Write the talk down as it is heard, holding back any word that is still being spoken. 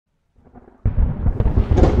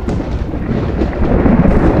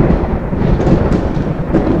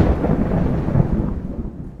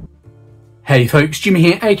Hey folks, Jimmy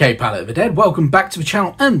here, aka Palette of the Dead. Welcome back to the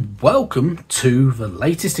channel and welcome to the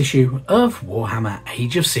latest issue of Warhammer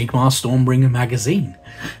Age of Sigmar Stormbringer magazine.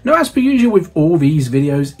 Now, as per usual with all these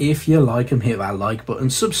videos, if you like them, hit that like button,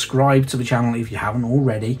 subscribe to the channel if you haven't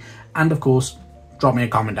already, and of course, drop me a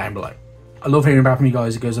comment down below. I love hearing back from you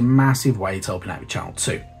guys, it goes a massive way to helping out the channel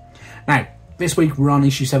too. Now, this week we're on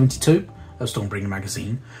issue 72 of Stormbringer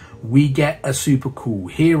magazine. We get a super cool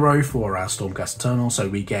hero for our Stormcast Eternal, so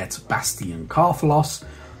we get Bastian Carpe.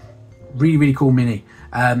 Really cool mini.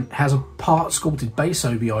 Has a part sculpted base,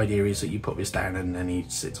 so the idea is that you put this down and then he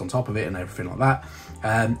sits on top of it and everything like that.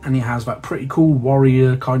 And he has that pretty cool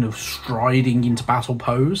warrior kind of striding into battle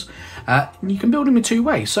pose. You can build him in two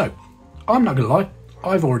ways, so I'm not gonna lie,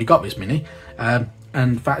 I've already got this mini,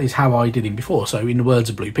 and that is how I did him before. So in the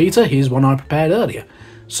words of Blue Peter, here's one I prepared earlier.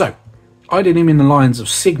 So I did him in the lines of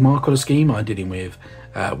Sigmar colour scheme. I did him with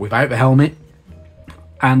without the helmet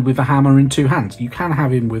and with a hammer in two hands. You can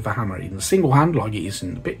have him with a hammer in the single hand like it is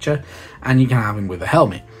in the picture, and you can have him with a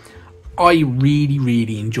helmet. I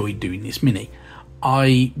really enjoyed doing this mini.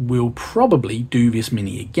 I will probably do this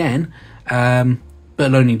mini again,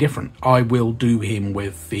 but only different. I will do him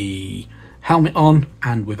with the helmet on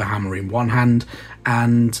and with a hammer in one hand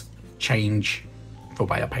and change the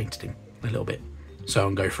way I painted him a little bit. So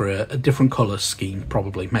I'll go for a different colour scheme,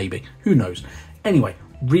 probably, maybe, who knows. Anyway,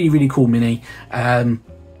 really cool mini, a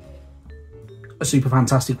super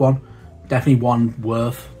fantastic one, definitely one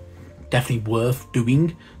worth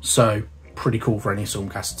doing. So pretty cool for any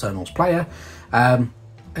Stormcast Eternals player, and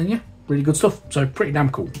yeah, really good stuff. So pretty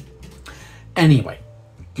damn cool. Anyway,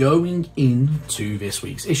 going into this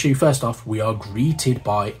week's issue, first off, we are greeted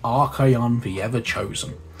by Archaon the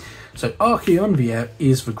Ever-Chosen. So Archaon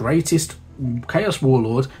is the greatest Chaos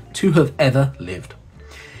Warlord to have ever lived.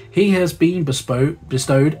 He has been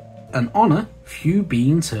bestowed an honour few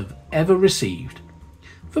beings have ever received,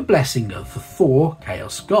 the blessing of the four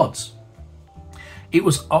Chaos Gods. It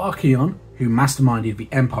was Archaon who masterminded the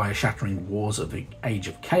empire-shattering wars of the Age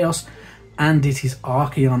of Chaos, and it is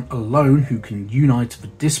Archaon alone who can unite the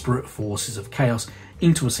disparate forces of Chaos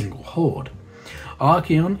into a single horde.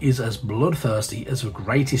 Archaon is as bloodthirsty as the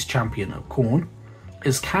greatest champion of Khorne,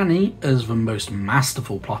 as canny as the most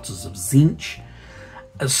masterful plotters of Tzeentch,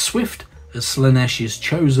 as swift as Slaanesh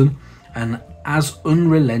Chosen, and as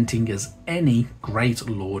unrelenting as any great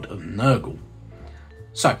lord of Nurgle.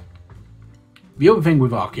 So, the other thing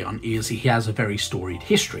with Archaon is he has a very storied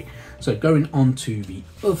history. So going on to the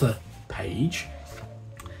other page,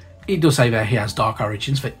 it does say there he has dark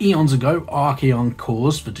origins. For eons ago, Archaon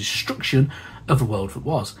caused the destruction of the world that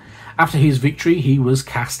was. After his victory, he was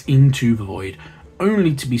cast into the void,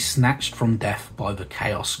 only to be snatched from death by the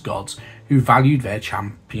Chaos Gods, who valued their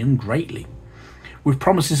champion greatly. With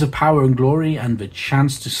promises of power and glory and the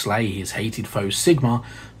chance to slay his hated foe Sigmar,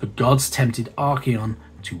 the gods tempted Archaon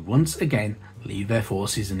to once again leave their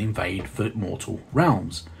forces and invade the mortal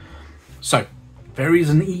realms. So, there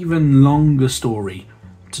is an even longer story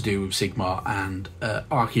to do with Sigmar and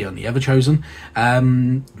Archaon the Ever-Chosen.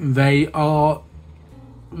 They are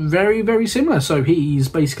very similar. So he's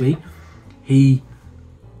basically, he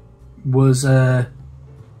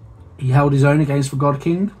held his own against the God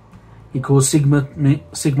King. He caused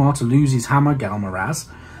Sigmar to lose his hammer Galmaraz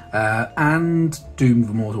and doom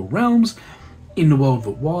the mortal realms. In the world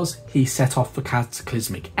that was, he set off the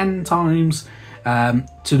cataclysmic end times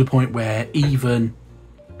to the point where even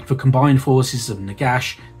the combined forces of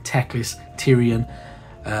Nagash, Teclis, Tyrion,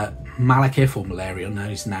 Malekith, or Malarion as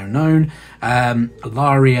he's now known,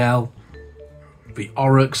 Alariel, the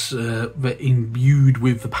Oryx, that imbued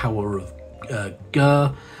with the power of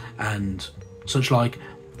Gur and such like,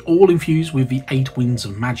 all infused with the 8 winds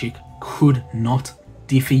of magic, could not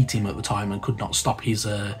defeat him at the time and could not stop his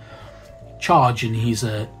charge and his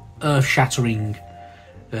earth-shattering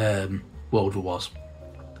world that was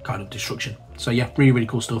kind of destruction. So yeah, really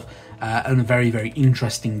cool stuff, and a very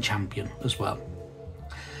interesting champion as well.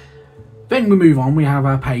 Then we move on, we have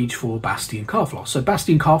our page for Bastian Carpe. So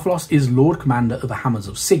Bastian Carpe is Lord Commander of the Hammers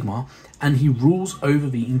of Sigmar, and he rules over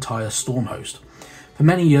the entire storm host. For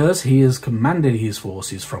many years he has commanded his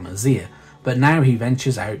forces from Azir, but now he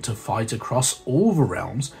ventures out to fight across all the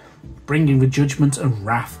realms, bringing the judgment and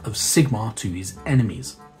wrath of Sigmar to his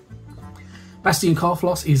enemies. Bastian Carpe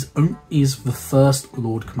is the first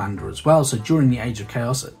Lord Commander as well, so during the Age of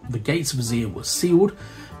Chaos, the gates of Azir were sealed.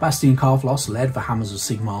 Bastian Carpe led the Hammers of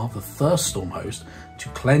Sigmar, the first storm host, to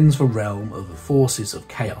cleanse the realm of the forces of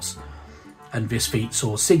Chaos, and this feat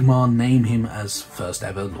saw Sigmar name him as first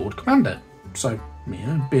ever Lord Commander. So, you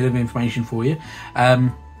know, a bit of information for you.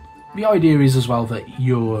 The idea is as well that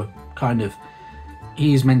you're kind of,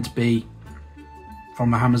 he is meant to be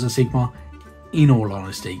from the Hammers of Sigmar. In all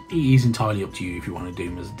honesty, it is entirely up to you if you want to do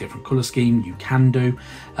him as a different colour scheme. You can do.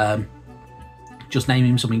 Just name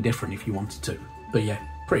him something different if you wanted to. But yeah,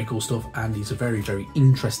 pretty cool stuff, and he's a very, very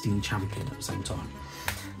interesting champion at the same time.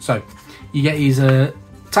 So you get his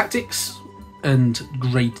tactics and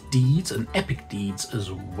great deeds and epic deeds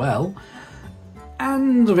as well.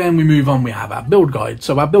 And then we move on, we have our build guide.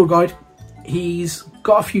 So our build guide, he's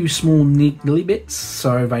got a few small niggly bits,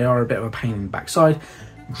 so they are a bit of a pain in the backside.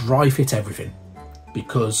 Dry fit everything,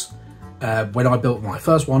 because when I built my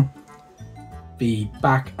first one, the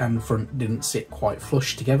back and front didn't sit quite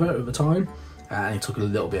flush together at the time, and it took a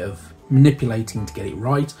little bit of manipulating to get it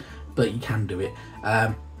right, but you can do it.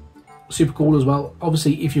 Super cool as well.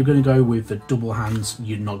 Obviously, if you're going to go with the double hands,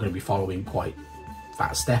 you're not going to be following quite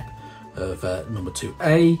that step of number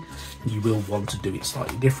 2A. You will want to do it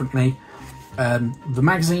slightly differently. The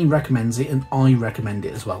magazine recommends it, and I recommend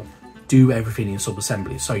it as well. Do everything in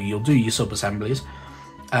sub-assemblies. So you'll do your sub-assemblies,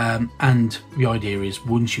 and the idea is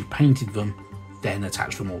once you've painted them, then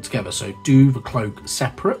attach them all together. So do the cloak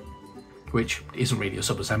separate, which isn't really a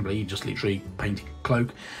sub-assembly, you just literally paint a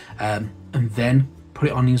cloak, and then put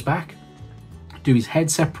it on his back. Do his head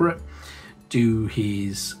separate, do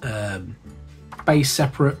his base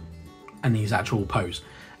separate, and his actual pose.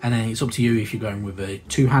 And then it's up to you if you're going with a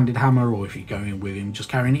two-handed hammer or if you're going with him just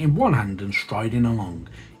carrying it in one hand and striding along.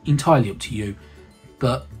 Entirely up to you,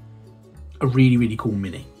 but a really, really cool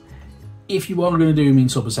mini. If you are going to do them in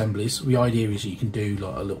sub-assemblies, the idea is you can do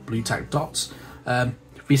like a little blue tack dots.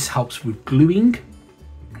 This helps with gluing,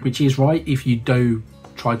 which is right. If you do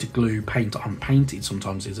try to glue paint on paint, it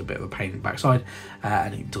sometimes is a bit of a pain in the backside,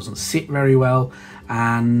 and it doesn't sit very well.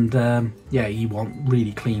 And yeah, you want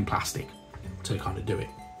really clean plastic to kind of do it.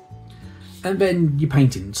 And then your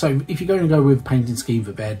painting. So if you're going to go with the painting scheme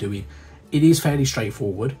that they're doing, it is fairly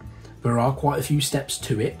straightforward. There are quite a few steps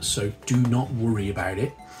to it, so do not worry about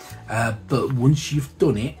it. But once you've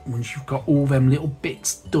done it, once you've got all them little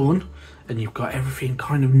bits done, and you've got everything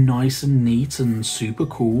kind of nice and neat and super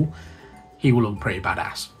cool, he will look pretty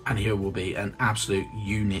badass, and he will be an absolute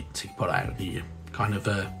unit to put out here, kind of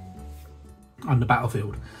on the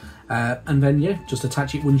battlefield. And then yeah, just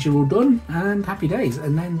attach it once you're all done, and happy days.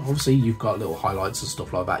 And then obviously you've got little highlights and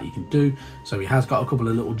stuff like that you can do. So he has got a couple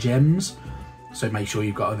of little gems, so make sure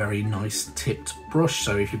you've got a very nice tipped brush.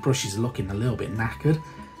 So if your brush is looking a little bit knackered,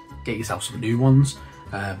 get yourself some new ones,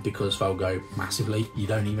 because they'll go massively. You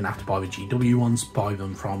don't even have to buy the GW ones, buy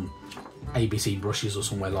them from ABC brushes or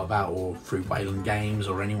somewhere like that, or through Wayland Games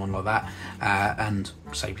or anyone like that, and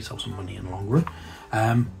save yourself some money in the long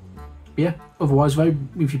run. Yeah, otherwise though,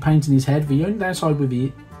 if you're painting his head, the only downside with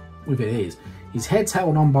it is his head's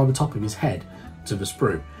held on by the top of his head to the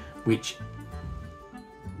sprue, which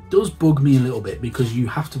does bug me a little bit, because you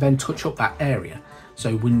have to then touch up that area.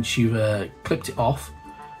 So once you've clipped it off,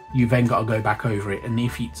 you then got to go back over it, and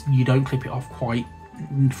if you don't clip it off quite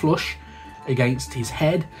flush against his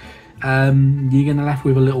head, you're going to left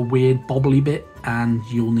with a little weird bobbly bit, and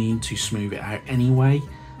you'll need to smooth it out anyway.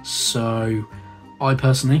 So I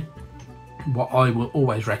personally, what I will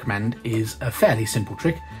always recommend is a fairly simple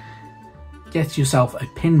trick. Get yourself a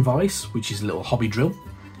pin vise, which is a little hobby drill,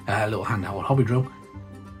 a little handheld hobby drill,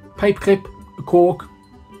 paper clip, a cork,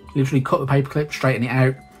 literally cut the paper clip, straighten it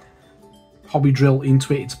out, hobby drill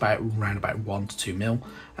into it. It's around about 1 to 2 mil,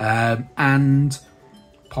 and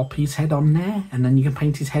pop his head on there, and then you can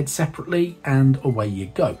paint his head separately, and away you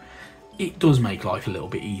go. It does make life a little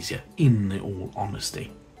bit easier, in all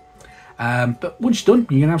honesty. But once you're done,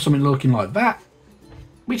 you're going to have something looking like that,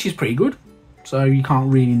 which is pretty good, so you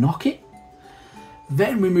can't really knock it.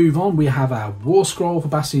 Then we move on, we have our War Scroll for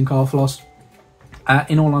Bastian Carflos.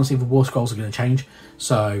 In all honesty, the War Scrolls are going to change,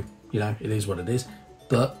 so, you know, it is what it is.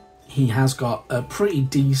 But he has got a pretty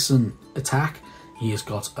decent attack. He has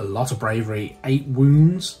got a lot of bravery, 8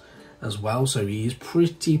 wounds as well, so he is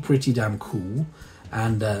pretty damn cool.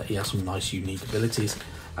 And he has some nice unique abilities.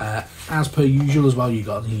 As per usual as well, you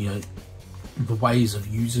got the ways of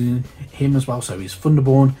using him as well. So he's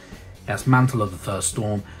Thunderborn, he has Mantle of the First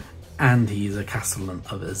Storm, and he's a Castellan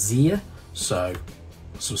of Azir. So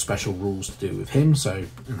some special rules to do with him, so,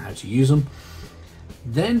 and how to use them.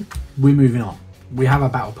 Then we're moving on. We have a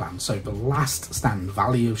battle plan. So the last stand,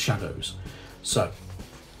 Valley of Shadows. So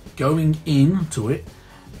going into it,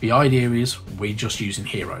 the idea is we're just using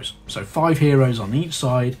heroes. So 5 heroes on each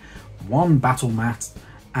side, 1 battle mat,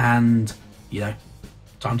 and, you know,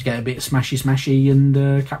 time to get a bit smashy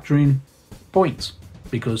and capturing points,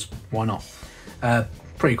 because why not?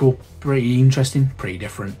 Pretty cool, pretty interesting, pretty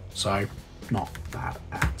different, so not bad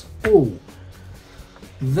at all.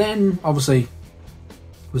 Then obviously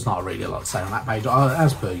there's not really a lot to say on that page,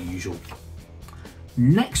 as per usual.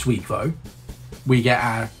 Next week, though, we get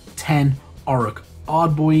our 10 Orruk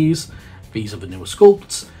Ardboys. These are the newer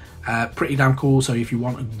sculpts. Pretty damn cool. So if you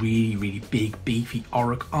want a really, really big, beefy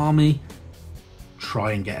Orruk army,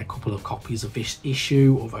 try and get a couple of copies of this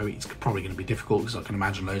issue, although it's probably going to be difficult because I can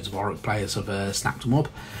imagine loads of Orruk players have snapped them up.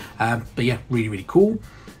 But yeah, really, really cool.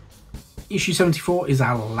 Issue 74 is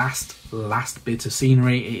our last bit of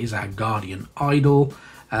scenery. It is our Guardian Idol.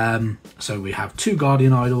 So we have 2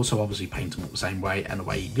 Guardian Idols, so obviously paint them up the same way and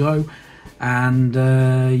away you go. And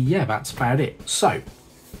yeah, that's about it. So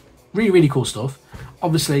really, really cool stuff.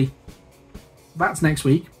 Obviously, that's next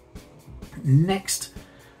week. Next,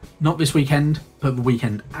 not this weekend, but the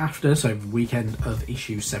weekend after, so the weekend of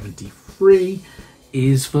issue 73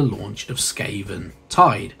 is the launch of Skaven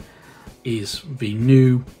Tide. Is the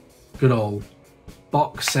new good old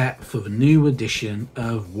box set for the new edition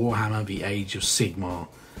of Warhammer the Age of Sigmar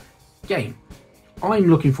game. I'm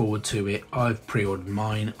looking forward to it. I've pre-ordered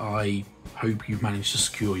mine. I hope you've managed to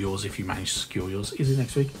secure yours. If you managed to secure yours, is it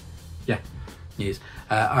next week? Yeah, it is.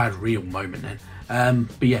 I had a real moment then.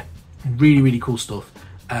 But yeah, really, really cool stuff.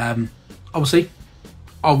 Obviously,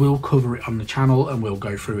 I will cover it on the channel and we'll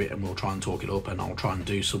go through it and we'll try and talk it up, and I'll try and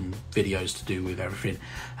do some videos to do with everything.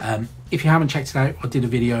 If you haven't checked it out, I did a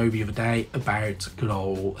video the other day about good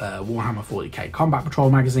old Warhammer 40k Combat Patrol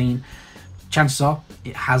magazine. Chances are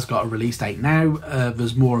it has got a release date now.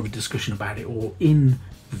 There's more of a discussion about it all in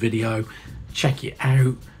the video. Check it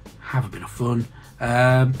out, have a bit of fun.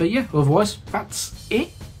 But yeah, otherwise that's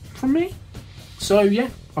it from me. So yeah,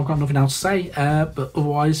 I've got nothing else to say, but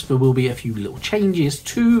otherwise there will be a few little changes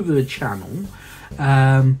to the channel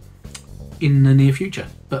in the near future.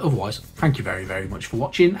 But otherwise, thank you very, very much for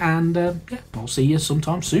watching, and yeah, I'll see you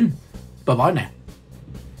sometime soon. Bye bye now.